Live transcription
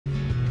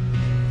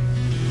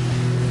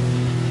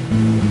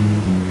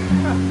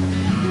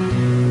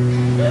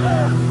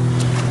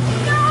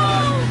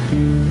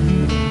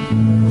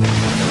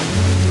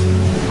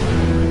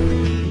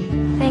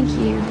Thank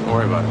you. Don't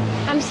worry about it.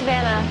 I'm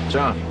Savannah.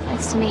 John.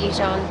 Nice to meet you,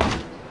 John.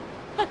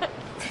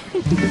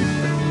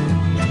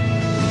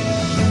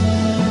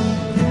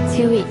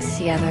 2 weeks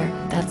together.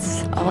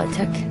 That's all it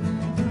took.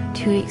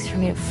 2 weeks for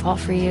me to fall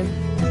for you.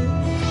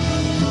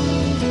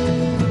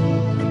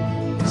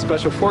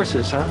 Special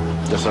Forces, huh?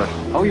 Yes, sir.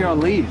 Oh, you're on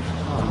leave.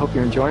 Oh, I hope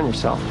you're enjoying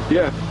yourself.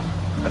 Yeah,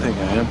 I think I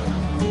am.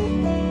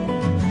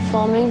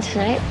 Full moon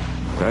tonight.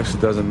 It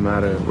actually doesn't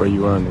matter where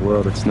you are in the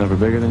world. It's never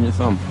bigger than your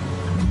thumb.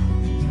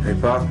 Hey,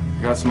 Pop,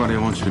 I got somebody I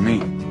want you to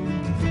meet.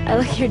 I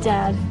like your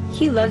dad.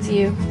 He loves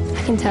you.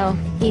 I can tell,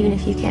 even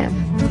if you can't.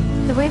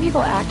 The way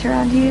people act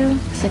around you,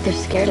 it's like they're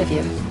scared of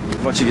you.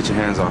 Why don't you get your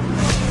hands off me?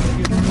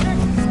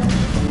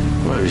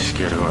 Well, you're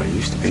scared of who I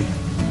used to be.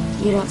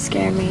 You don't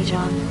scare me,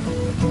 John.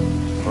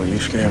 Well, you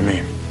scare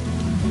me.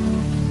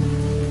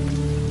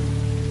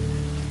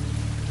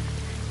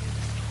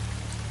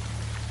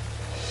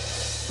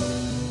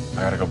 I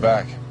gotta go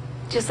back.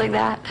 Just like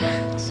that.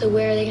 So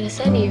where are they gonna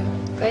send you?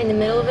 Right in the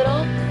middle of it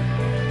all?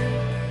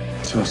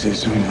 So I'll see you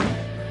soon, then.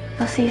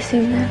 I'll see you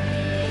soon then.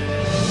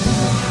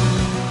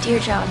 Dear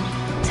John,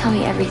 tell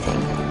me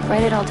everything.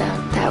 Write it all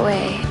down. That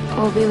way,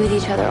 we'll be with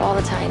each other all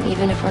the time,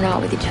 even if we're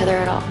not with each other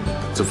at all.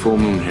 It's a full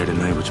moon here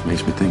tonight, which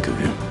makes me think of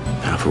you.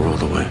 Half a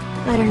world away.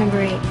 Letter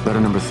number 8.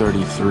 Letter number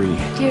 33.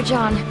 Dear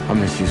John, I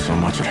miss you so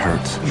much it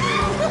hurts.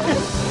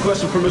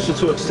 Requesting permission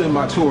to extend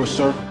my tour,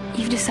 sir.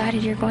 you've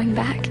decided you're going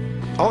back.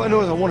 All I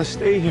know is I want to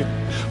stay here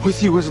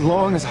with you as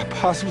long as I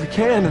possibly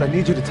can, and I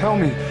need you to tell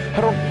me.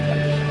 I don't...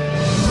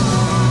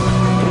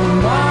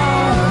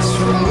 Miles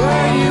from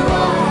where you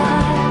are,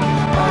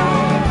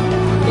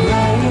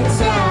 laying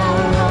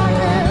down on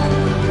the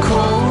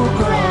cold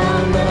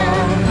ground, and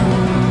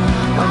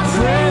I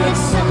pray that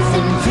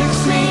something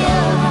picks me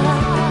up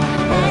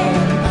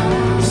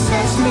and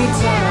sets me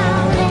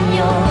down in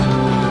your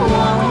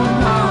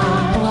warm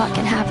arms. A lot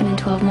can happen in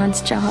 12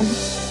 months, John.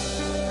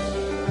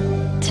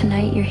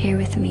 Tonight you're here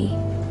with me.